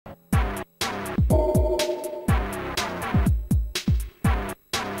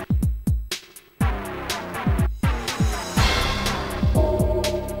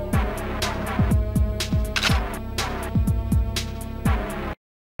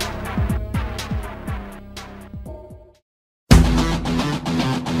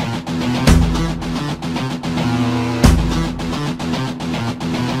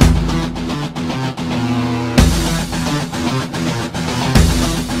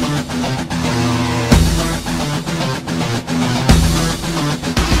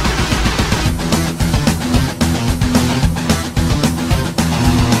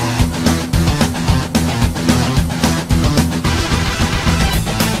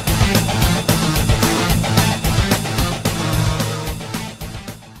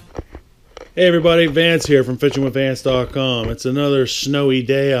Hey everybody, Vance here from fishingwithvance.com. It's another snowy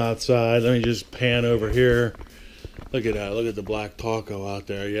day outside. Let me just pan over here. Look at that. Look at the black taco out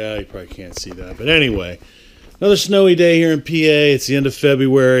there. Yeah, you probably can't see that. But anyway, another snowy day here in PA. It's the end of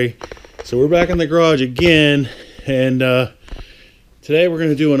February. So we're back in the garage again. And today we're going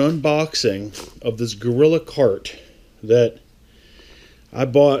to do an unboxing of this Gorilla cart that I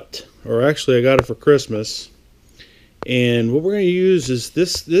bought, or actually I got it for Christmas. And what we're going to use is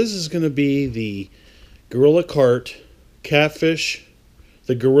this is going to be the Gorilla Cart Catfish,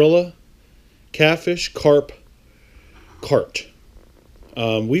 the Gorilla Catfish Carp Cart.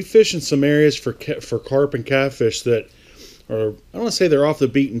 We fish in some areas for carp and catfish that are, I don't want to say they're off the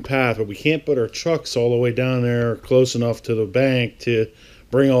beaten path, but we can't put our trucks all the way down there close enough to the bank to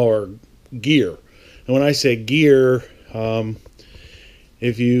bring all our gear. And when I say gear,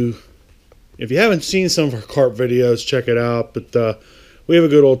 if you haven't seen some of our carp videos, check it out. But we have a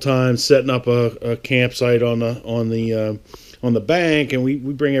good old time setting up a campsite on the bank, and we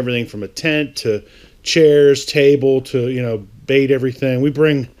bring everything from a tent to chairs, table to bait, everything. We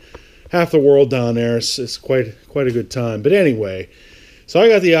bring half the world down there. It's quite a good time. But anyway, so I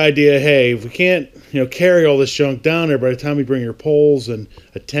got the idea. Hey, if we can't carry all this junk down there by the time we bring your poles and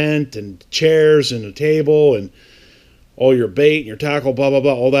a tent and chairs and a table and all your bait and your tackle, blah blah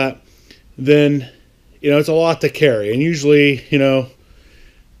blah, all that, then it's a lot to carry. And usually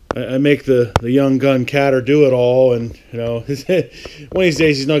I make the young gun Catter do it all, and one of these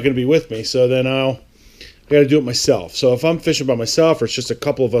days he's not going to be with me, so then I got to do it myself. So if I'm fishing by myself, or it's just a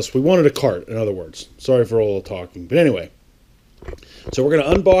couple of us, we wanted a cart, in other words. Sorry for all the talking, but anyway, so we're going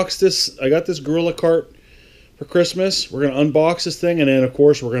to unbox this. I got this Gorilla cart for Christmas. We're going to unbox this thing, and then of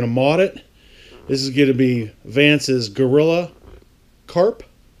course we're going to mod it. This is going to be Vance's Gorilla Carp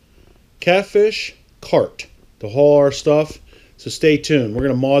Catfish Cart to haul our stuff. So stay tuned. We're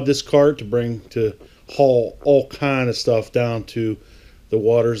going to mod this cart to haul all kind of stuff down to the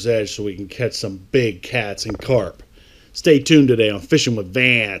water's edge so we can catch some big cats and carp. Stay tuned today on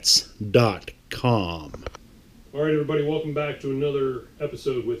fishingwithvance.com. All right, everybody, welcome back to another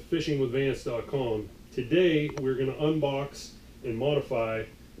episode with fishingwithvance.com. Today we're going to unbox and modify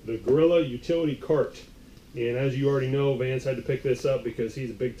the Gorilla utility cart. And as you already know, Vance had to pick this up because he's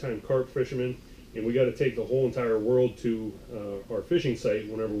a big-time carp fisherman, and we got to take the whole entire world to our fishing site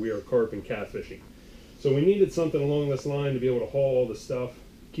whenever we are carp and catfishing. So we needed something along this line to be able to haul all the stuff,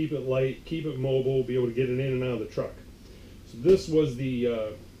 keep it light, keep it mobile, be able to get it in and out of the truck. So this was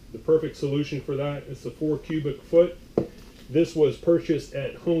the perfect solution for that. It's a 4 cubic foot. This was purchased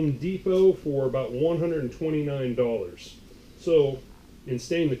at Home Depot for about $129. So in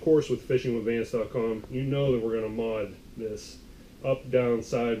staying the course with fishingwithvance.com, you know that we're going to mod this up, down,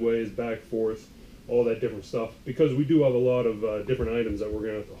 sideways, back, forth, all that different stuff, because we do have a lot of different items that we're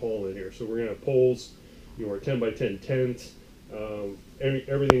going to have to haul in here. So we're going to have poles, our 10x10 tent,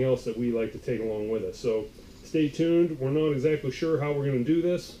 everything else that we like to take along with us. So stay tuned. We're not exactly sure how we're going to do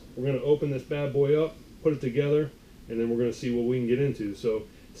this. We're going to open this bad boy up, put it together, and then we're going to see what we can get into. So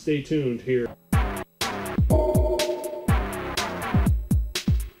stay tuned here.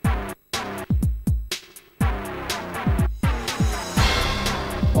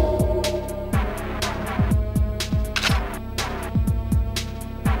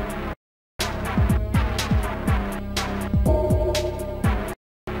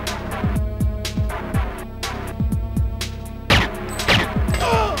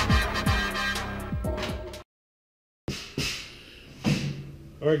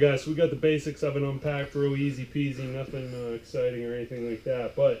 Alright guys, so we got the basics of it unpacked, real easy peasy, nothing exciting or anything like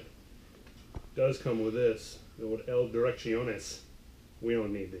that, but it does come with this, the old El Direcciones. We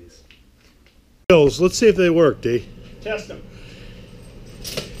don't need these. Let's see if they work, D. Test them.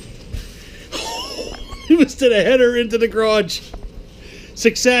 He was to the header into the garage.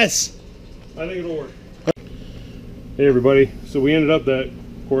 Success! I think it'll work. Hey everybody, so we ended up that,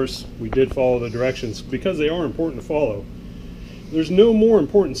 of course, we did follow the directions because they are important to follow. There's no more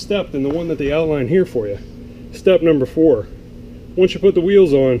important step than the one that they outline here for you. Step number 4. Once you put the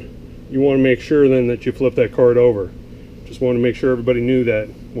wheels on, you want to make sure then that you flip that cart over. Just want to make sure everybody knew that.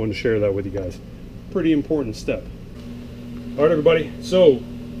 Wanted to share that with you guys. Pretty important step. Alright everybody, so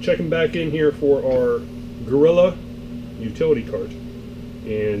checking back in here for our Gorilla utility cart.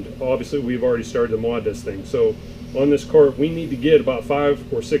 And obviously we've already started to mod this thing. So on this cart we need to get about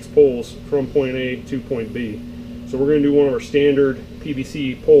 5 or 6 poles from point A to point B. So we're going to do one of our standard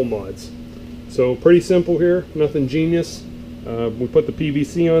PVC pole mods. So pretty simple here, nothing genius. We put the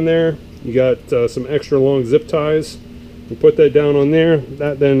PVC on there. You got some extra long zip ties. We put that down on there.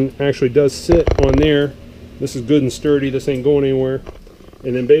 That then actually does sit on there. This is good and sturdy. This ain't going anywhere.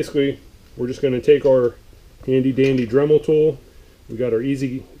 And then basically we're just going to take our handy dandy Dremel tool. We got our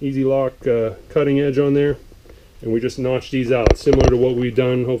easy lock cutting edge on there, and we just notch these out, similar to what we've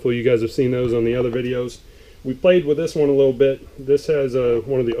done. Hopefully you guys have seen those on the other videos. We played with this one a little bit. This has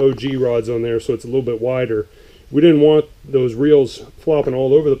one of the OG rods on there, so it's a little bit wider. We didn't want those reels flopping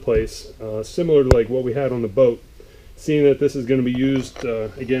all over the place, similar to like what we had on the boat. Seeing that this is going to be used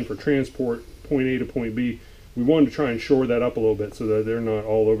again for transport, point A to point B, we wanted to try and shore that up a little bit so that they're not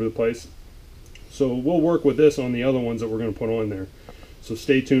all over the place. So we'll work with this on the other ones that we're going to put on there. So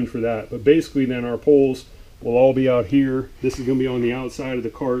stay tuned for that. But basically then our poles will all be out here. This is going to be on the outside of the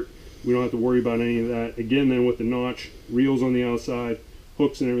cart. We don't have to worry about any of that. Again then with the notch, reels on the outside,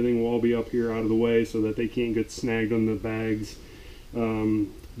 hooks and everything will all be up here out of the way so that they can't get snagged on the bags,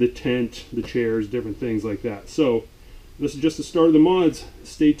 the tent, the chairs, different things like that. So this is just the start of the mods.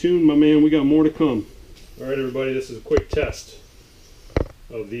 Stay tuned, my man. We got more to come. All right, everybody, this is a quick test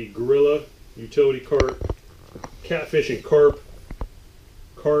of the Gorilla utility cart, catfishing carp,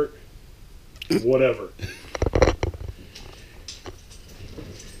 cart, whatever.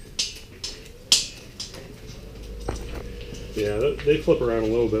 Yeah, they flip around a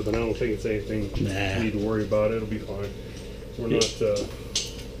little bit, but I don't think it's anything you need to worry about. It'll be fine. We're not,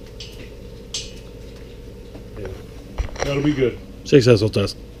 yeah, that'll be good. Successful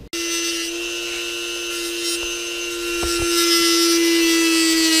test.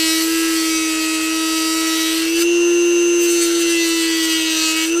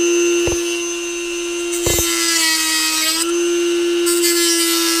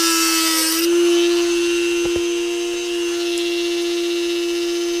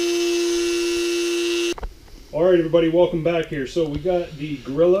 Alright everybody, welcome back here. So we got the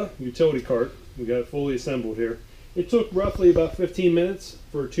Gorilla utility cart. We got it fully assembled here. It took roughly about 15 minutes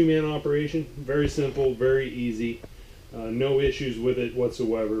for a two-man operation. Very simple, very easy. No issues with it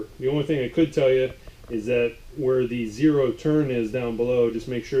whatsoever. The only thing I could tell you is that where the zero turn is down below, just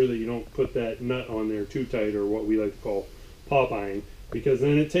make sure that you don't put that nut on there too tight, or what we like to call pop-eyeing, because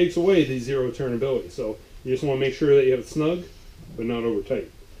then it takes away the zero turn ability. So you just want to make sure that you have it snug, but not over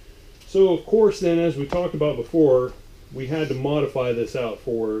tight. So of course then, as we talked about before, we had to modify this out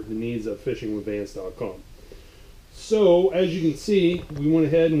for the needs of fishingwithvance.com. So as you can see, we went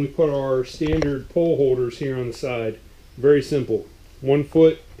ahead and we put our standard pole holders here on the side. Very simple. 1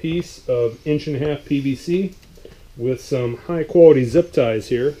 foot piece of 1.5 inch PVC with some high quality zip ties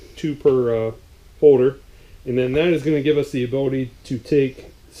here, 2 per holder. And then that is going to give us the ability to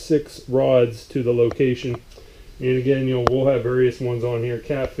take 6 rods to the location. And again, you know, we'll have various ones on here,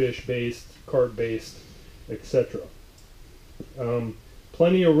 catfish based, carp based, etc.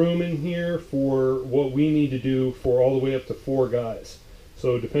 Plenty of room in here for what we need to do for all the way up to 4 guys.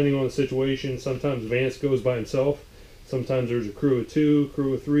 So depending on the situation, sometimes Vance goes by himself. Sometimes there's a crew of 2,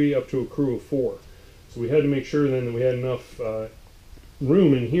 crew of 3, up to a crew of 4. So we had to make sure then that we had enough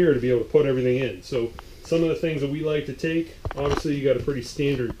room in here to be able to put everything in. So some of the things that we like to take, obviously you got a pretty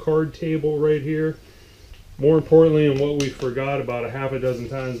standard card table right here. More importantly, and what we forgot about a half a dozen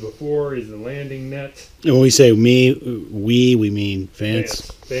times before, is the landing net. And when we say we mean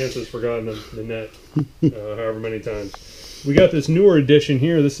Vance. Vance has forgotten the net however many times. We got this newer edition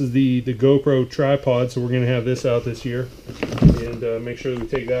here. This is the GoPro tripod, so we're going to have this out this year. And make sure that we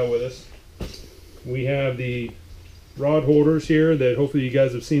take that with us. We have the rod holders here that hopefully you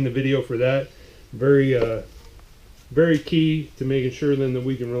guys have seen the video for that. Very key to making sure then that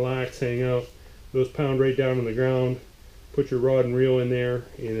we can relax, hang out. Those pound right down on the ground. Put your rod and reel in there,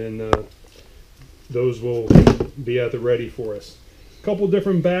 and then those will be at the ready for us. A couple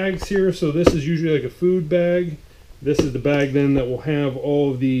different bags here. So this is usually like a food bag. This is the bag then that will have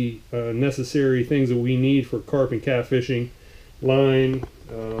all of the necessary things that we need for carp and catfishing. Line.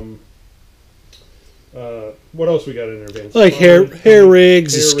 What else we got in there, Vance? Like hair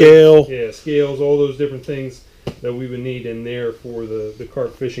rigs, a scale. Yeah, scales, all those different things that we would need in there for the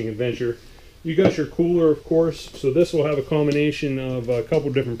carp fishing adventure. You got your cooler, of course. So this will have a combination of a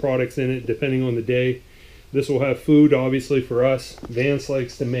couple different products in it, depending on the day. This will have food, obviously, for us. Vance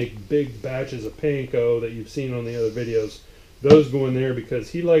likes to make big batches of panko that you've seen on the other videos. Those go in there because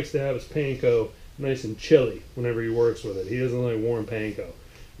he likes to have his panko nice and chilly whenever he works with it. He doesn't like warm panko.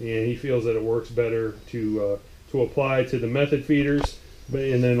 And he feels that it works better to apply to the method feeders,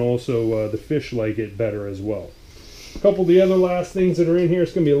 and then also the fish like it better as well. A couple of the other last things that are in here,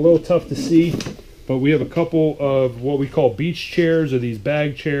 it's going to be a little tough to see, but we have a couple of what we call beach chairs, or these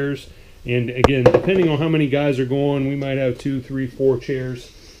bag chairs. And again, depending on how many guys are going, we might have 2, 3, 4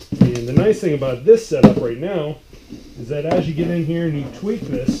 chairs. And the nice thing about this setup right now is that as you get in here and you tweak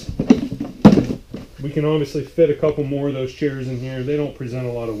this, We can obviously fit a couple more of those chairs in here. They don't present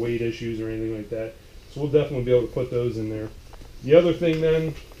a lot of weight issues or anything like that, so we'll definitely be able to put those in there. The other thing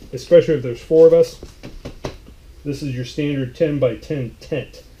then, especially if there's 4 of us, this is your standard 10 by 10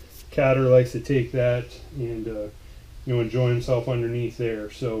 tent. Catter likes to take that and enjoy himself underneath there.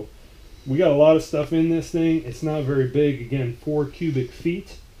 So we got a lot of stuff in this thing. It's not very big, again, 4 cubic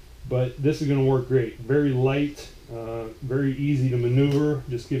feet, but this is going to work great. Very light, very easy to maneuver.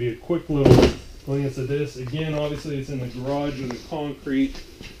 Just give you a quick little glance at this. Again, obviously it's in the garage with the concrete,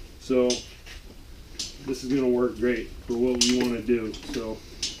 so this is going to work great for what we want to do. So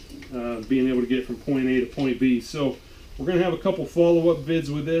being able to get from point A to point B. So we're going to have a couple follow-up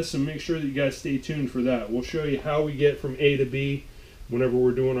vids with this, and make sure that you guys stay tuned for that. We'll show you how we get from A to B whenever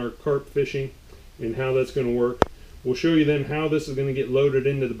we're doing our carp fishing and how that's going to work. We'll show you then how this is going to get loaded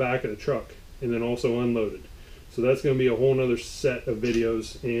into the back of the truck and then also unloaded. So that's going to be a whole nother set of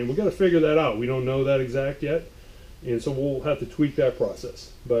videos, and we've got to figure that out. We don't know that exact yet, and so we'll have to tweak that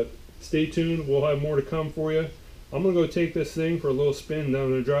process. But stay tuned. We'll have more to come for you. I'm going to go take this thing for a little spin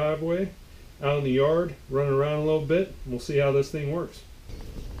down the driveway, out in the yard, running around a little bit. We'll see how this thing works.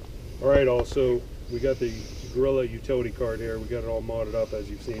 All right, also, we got the Gorilla utility cart here. We got it all modded up, as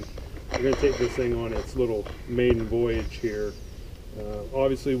you've seen. We're going to take this thing on its little maiden voyage here.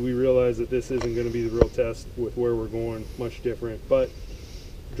 Obviously, we realize that this isn't going to be the real test with where we're going, much different, but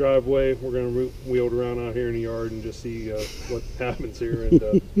driveway, we're going to wheel it around out here in the yard and just see what happens here. And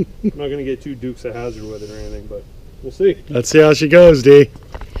I'm not going to get too Dukes of Hazzard with it or anything, but we'll see. Let's see how she goes, D.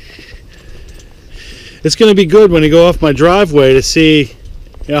 It's going to be good when you go off my driveway to see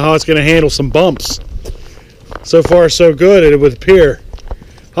how it's going to handle some bumps. So far, so good, it would appear.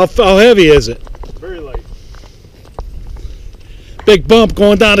 How heavy is it? Very light. Big bump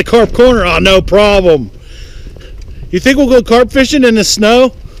going down to Carp Corner. Oh, no problem. You think we'll go carp fishing in the snow?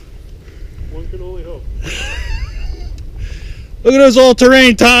 One can only hope. Look at those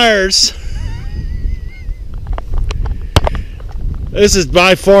all-terrain tires. This is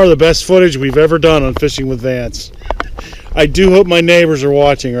by far the best footage we've ever done on Fishing with Vance. I do hope my neighbors are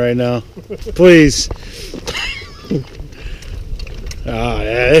watching right now. Please.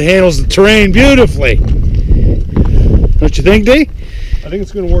 It handles the terrain beautifully. Don't you think, D? I think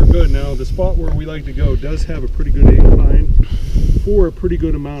it's going to work good. Now, the spot where we like to go does have a pretty good incline for a pretty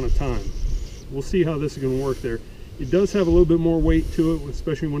good amount of time. We'll see how this is going to work there. It does have a little bit more weight to it,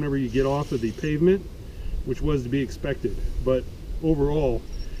 especially whenever you get off of the pavement, which was to be expected. But overall,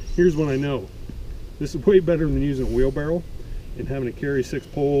 here's what I know. This is way better than using a wheelbarrow and having to carry 6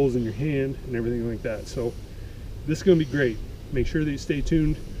 poles in your hand and everything like that. So this is going to be great. Make sure that you stay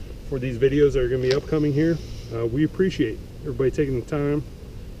tuned for these videos that are going to be upcoming here. We appreciate everybody taking the time,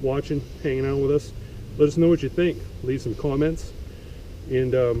 watching, hanging out with us. Let us know what you think. Leave some comments.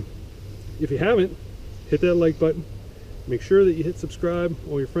 And if you haven't, hit that like button. Make sure that you hit subscribe,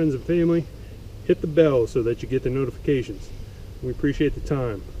 all your friends and family. Hit the bell so that you get the notifications. We appreciate the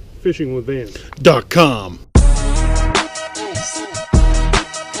time. FishingWithVance.com.